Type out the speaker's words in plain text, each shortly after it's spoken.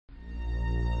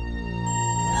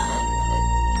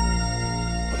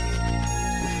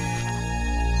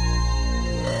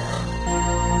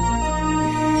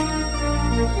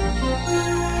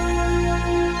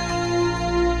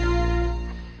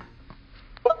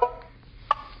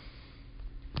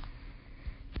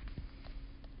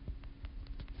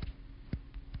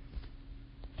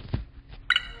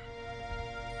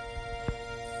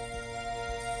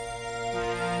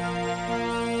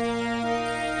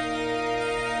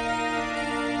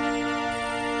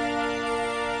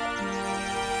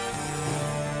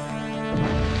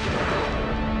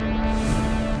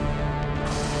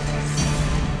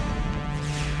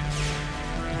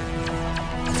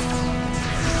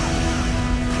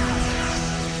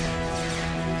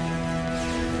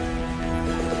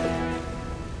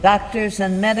Doctors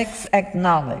and medics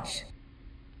acknowledge.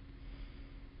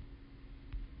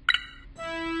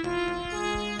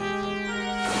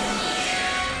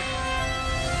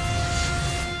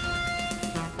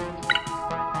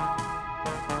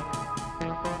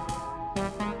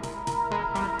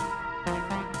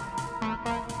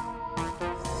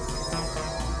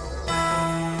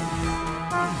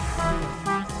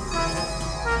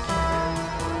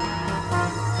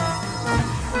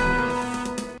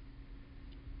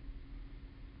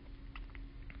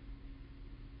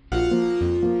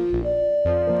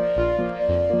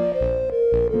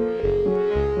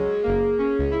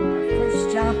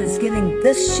 Is getting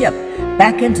this ship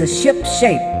back into ship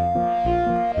shape.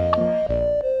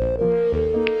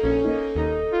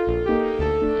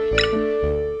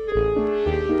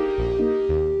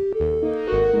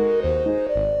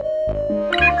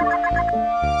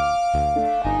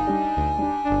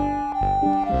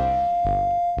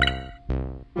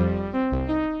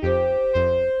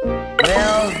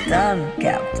 Well done,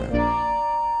 Captain.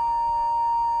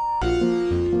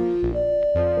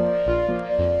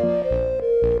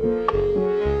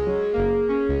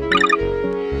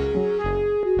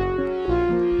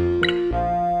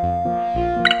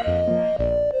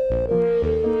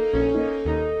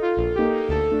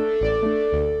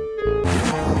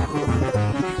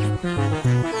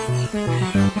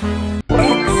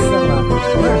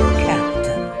 Excellent work,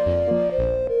 Captain.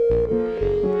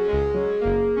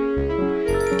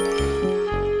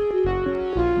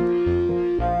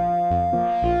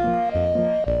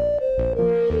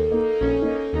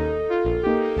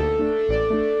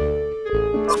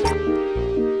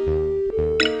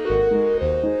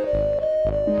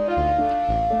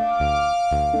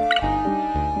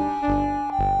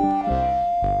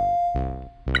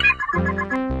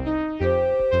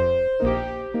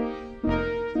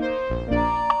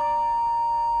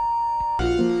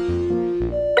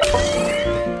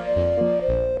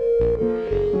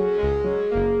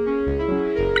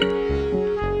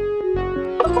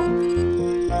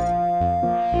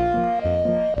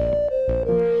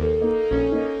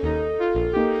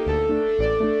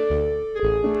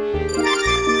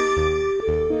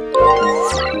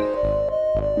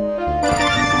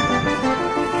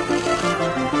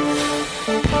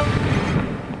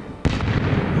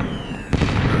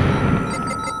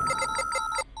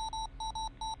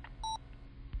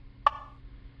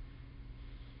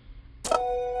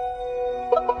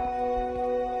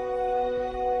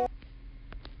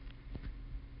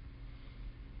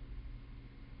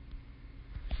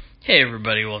 Hey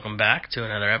everybody, welcome back to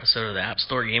another episode of the App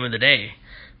Store Game of the Day.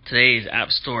 Today's App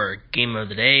Store Game of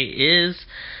the Day is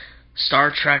Star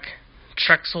Trek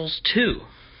Trexels 2.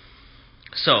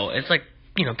 So, it's like,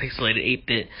 pixelated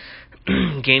 8-bit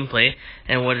gameplay,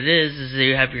 and what it is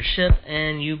you have your ship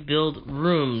and you build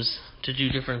rooms to do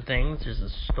different things. There's a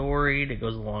story that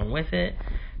goes along with it.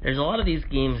 There's a lot of these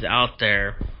games out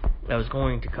there. I was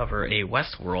going to cover a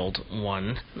Westworld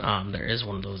one. There is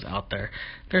one of those out there.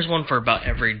 There's one for about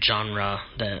every genre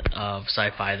of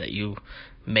sci-fi that you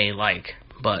may like.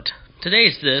 But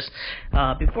today's this.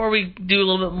 Before we do a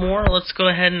little bit more, let's go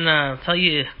ahead and tell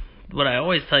you what I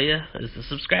always tell you, is to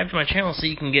subscribe to my channel so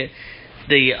you can get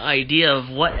the idea of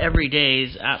what every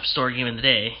day's App Store Game of the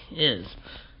Day is.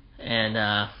 And,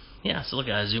 yeah, so look,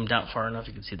 I zoomed out far enough.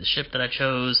 You can see the ship that I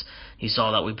chose. You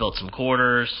saw that we built some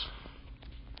quarters.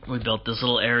 We built this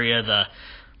little area, the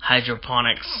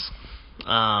hydroponics.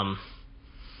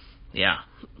 Yeah.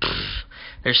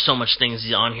 There's so much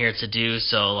things on here to do,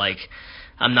 so,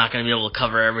 I'm not going to be able to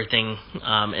cover everything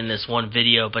in this one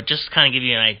video, but just kind of give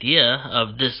you an idea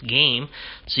of this game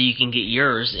so you can get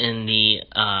yours in the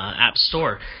App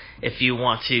Store. If you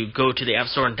want to go to the App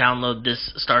Store and download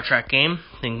this Star Trek game,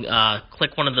 then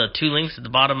click one of the two links at the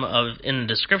bottom in the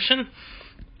description,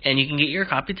 and you can get your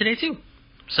copy today too.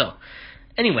 So,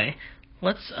 anyway,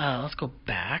 let's go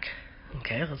back.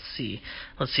 Okay, let's see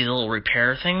the little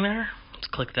repair thing there. Let's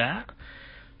click that.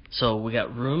 So we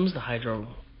got rooms, the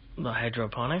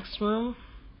hydroponics room.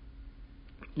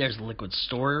 There's liquid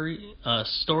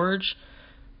storage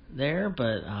there,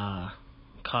 but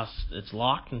it's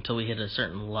locked until we hit a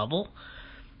certain level.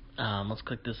 Let's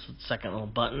click this second little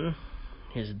button.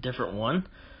 Here's a different one.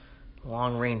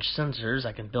 Long range sensors.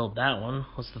 I can build that one.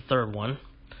 What's the third one?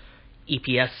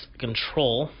 EPS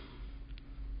control.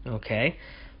 Okay.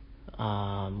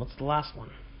 What's the last one?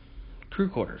 Crew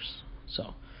quarters.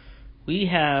 So we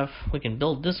can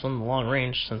build this one, the long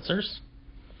range sensors.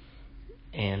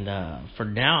 And for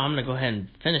now, I'm gonna go ahead and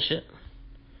finish it.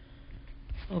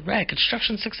 Alright,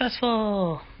 construction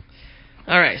successful.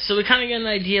 Alright, so we kind of get an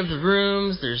idea of the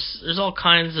rooms. There's all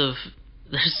kinds of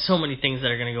there's so many things that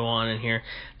are going to go on in here.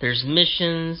 There's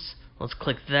missions. Let's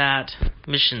click that.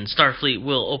 Mission Starfleet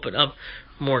will open up.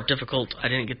 More difficult. I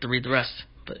didn't get to read the rest,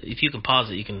 but if you can pause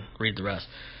it, you can read the rest.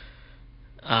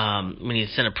 We need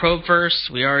to send a probe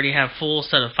first. We already have full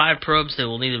set of 5 probes that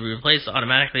will need to be replaced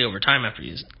automatically over time after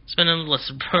you spin them.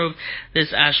 Let's probe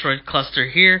this asteroid cluster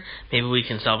here. Maybe we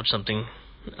can salvage something.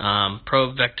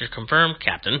 Probe vector confirmed.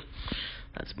 Captain.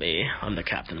 That's me. I'm the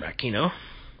Captain Rakino.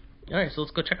 Alright, so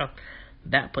let's go check out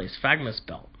that place. Fragmus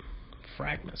Belt.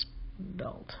 Fragmus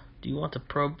Belt. Do you want to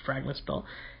probe Fragmus Belt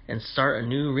and start a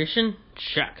new mission?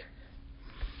 Check.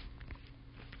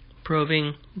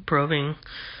 Probing.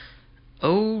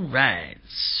 Alright,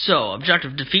 so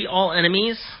objective: defeat all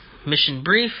enemies. Mission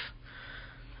brief.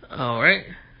 Alright,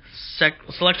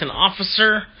 select an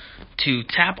officer to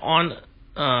tap on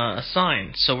a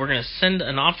sign. So we're going to send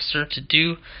an officer to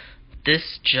do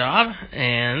this job,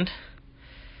 and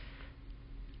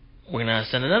we're going to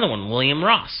send another one, William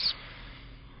Ross.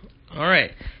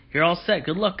 Alright, you're all set.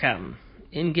 Good luck, Captain.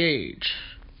 Engage.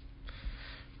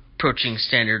 Approaching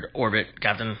standard orbit,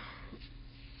 Captain.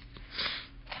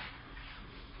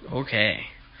 Okay.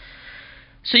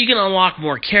 So you can unlock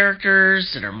more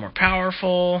characters that are more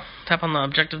powerful. Tap on the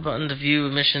objective button to view a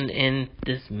mission in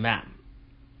this map.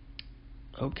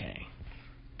 Okay.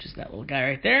 Just that little guy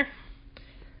right there.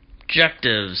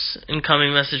 Objectives.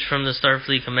 Incoming message from the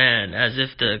Starfleet Command. As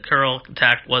if the Curl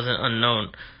attack wasn't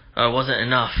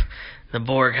enough. The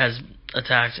Borg has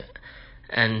attacked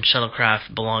and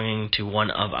shuttlecraft belonging to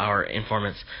one of our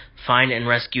informants. Find and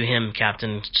rescue him,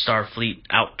 Captain. Starfleet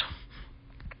out.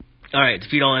 Alright,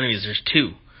 defeat all enemies. There's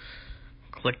 2.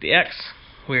 Click the X.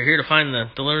 We're here to find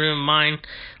the delirium mine.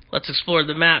 Let's explore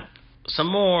the map some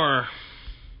more.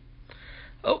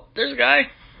 Oh, there's a guy.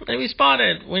 Enemy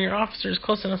spotted. When your officer is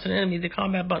close enough to an enemy, the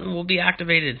combat button will be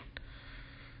activated.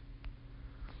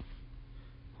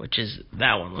 Which is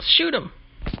that one. Let's shoot him.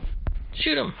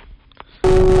 Shoot him.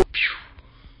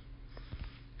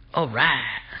 Alright.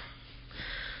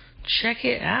 Check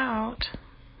it out.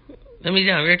 Enemy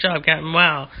down. Great job, Captain.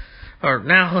 Wow. Or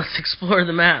now let's explore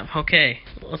the map. Okay,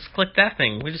 let's click that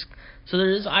thing. So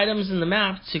there's items in the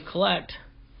map to collect.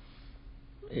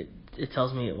 It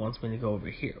tells me it wants me to go over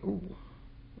here. Ooh,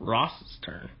 Ross's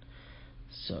turn.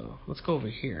 So let's go over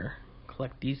here.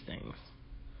 Collect these things.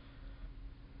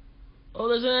 Oh,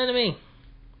 there's an enemy.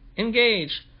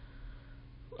 Engage.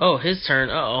 Oh, his turn.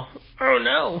 Uh-oh. Oh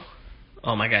no.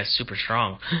 Oh, my guy's super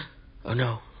strong. Oh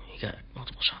no, he got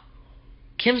multiple shots.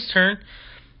 Kim's turn.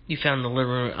 You found the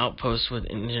living room outpost with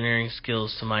engineering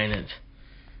skills to mine it.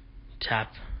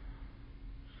 Tap.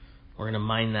 We're going to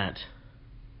mine that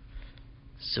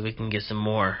so we can get some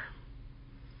more.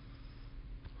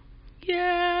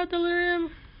 Yeah,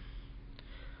 delirium.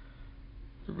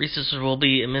 The resources will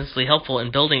be immensely helpful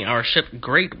in building our ship.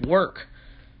 Great work.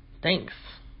 Thanks.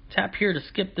 Tap here to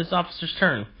skip this officer's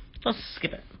turn. Let's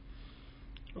skip it.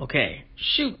 Okay.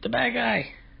 Shoot the bad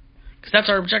guy. Because that's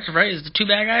our objective, right? Is the 2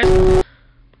 bad guys?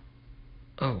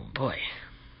 Oh, boy.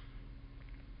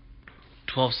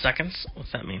 12 seconds?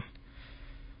 What's that mean?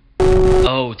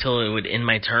 Oh, till it would end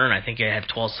my turn. I think I had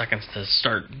 12 seconds to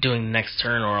start doing the next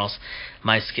turn, or else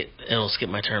it'll skip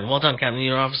my turn. Well done, Captain.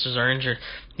 Your officers are injured.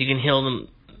 You can heal them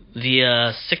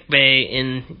via sick bay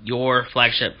in your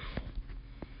flagship.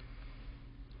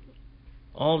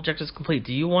 All objectives complete.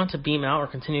 Do you want to beam out or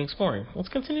continue exploring? Let's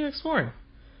continue exploring.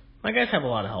 My guys have a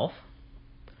lot of health.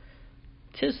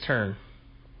 It's his turn.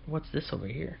 What's this over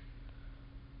here?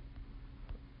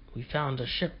 We found a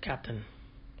ship, Captain.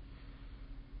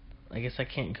 I guess I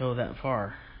can't go that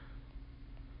far.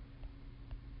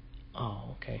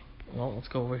 Oh, okay. Well, let's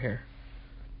go over here.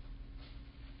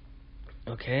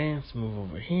 Okay, let's move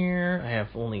over here. I have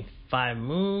only 5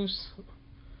 moves.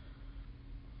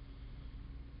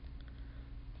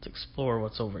 Let's explore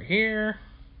what's over here.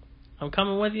 I'm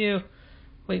coming with you.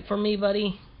 Wait for me,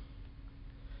 buddy.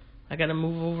 I gotta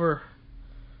move over.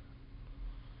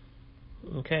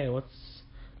 Okay,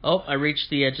 oh, I reached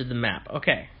the edge of the map.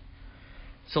 Okay.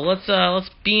 So let's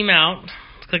beam out.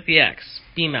 Let's click the X.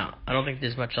 Beam out. I don't think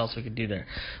there's much else we could do there.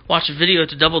 Watch a video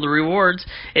to double the rewards.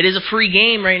 It is a free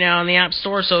game right now in the App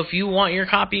Store, so if you want your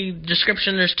copy,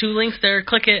 description, there's 2 links there.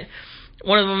 Click it.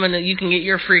 One of them, and you can get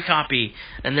your free copy.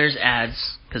 And there's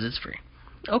ads, because it's free.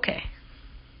 Okay.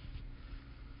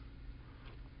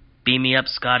 Beam me up,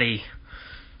 Scotty.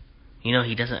 You know,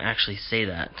 he doesn't actually say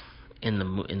that in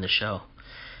the show.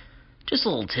 Just a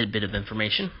little tidbit of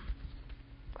information.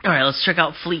 Alright, let's check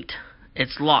out Fleet.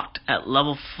 It's locked at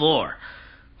level 4.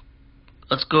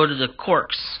 Let's go to the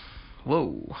Quarks.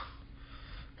 Whoa.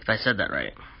 If I said that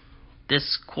right.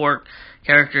 this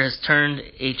character has turned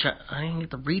I didn't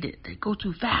get to read it. They go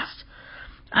too fast.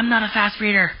 I'm not a fast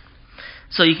reader.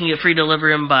 So you can get free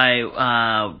delivery by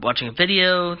watching a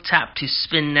video. Tap to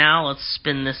spin now. Let's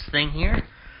spin this thing here.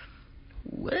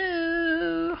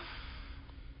 Whoa.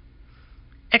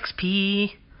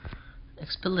 XP.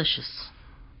 Expelicious.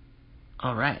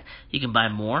 Alright. You can buy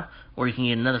more, or you can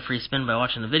get another free spin by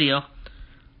watching the video.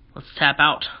 Let's tap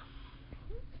out.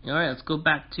 Alright, let's go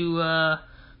back to the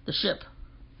ship.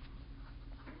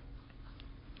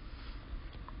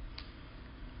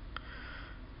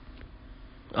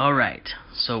 Alright,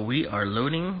 so we are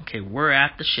loading. Okay, we're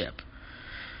at the ship.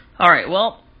 Alright,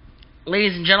 well,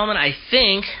 ladies and gentlemen, I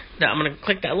think that I'm going to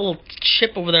click that little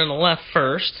chip over there on the left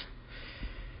first.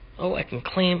 Oh, I can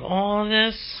claim all of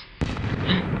this.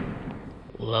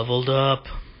 Leveled up.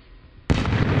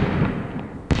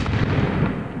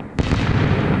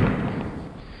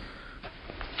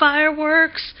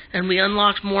 Fireworks! And we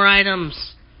unlocked more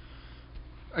items.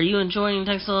 Are you enjoying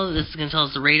Trexels? This is going to tell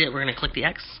us to rate it. We're going to click the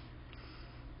X.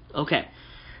 Okay.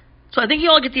 So I think you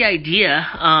all get the idea.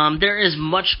 There is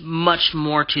much, much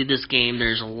more to this game.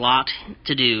 There's a lot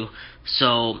to do.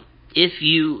 So if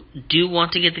you do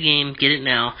want to get the game, get it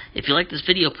now. If you like this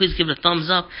video, please give it a thumbs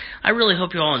up. I really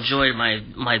hope you all enjoyed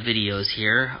my videos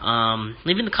here.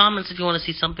 Leave in the comments if you want to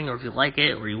see something, or if you like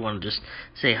it, or you want to just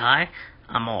say hi.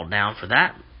 I'm all down for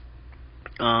that.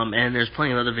 And there's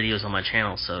plenty of other videos on my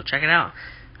channel, so check it out.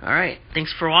 Alright,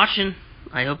 thanks for watching.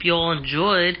 I hope you all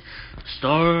enjoyed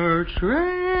Star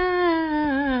Trek.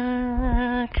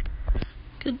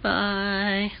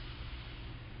 Goodbye.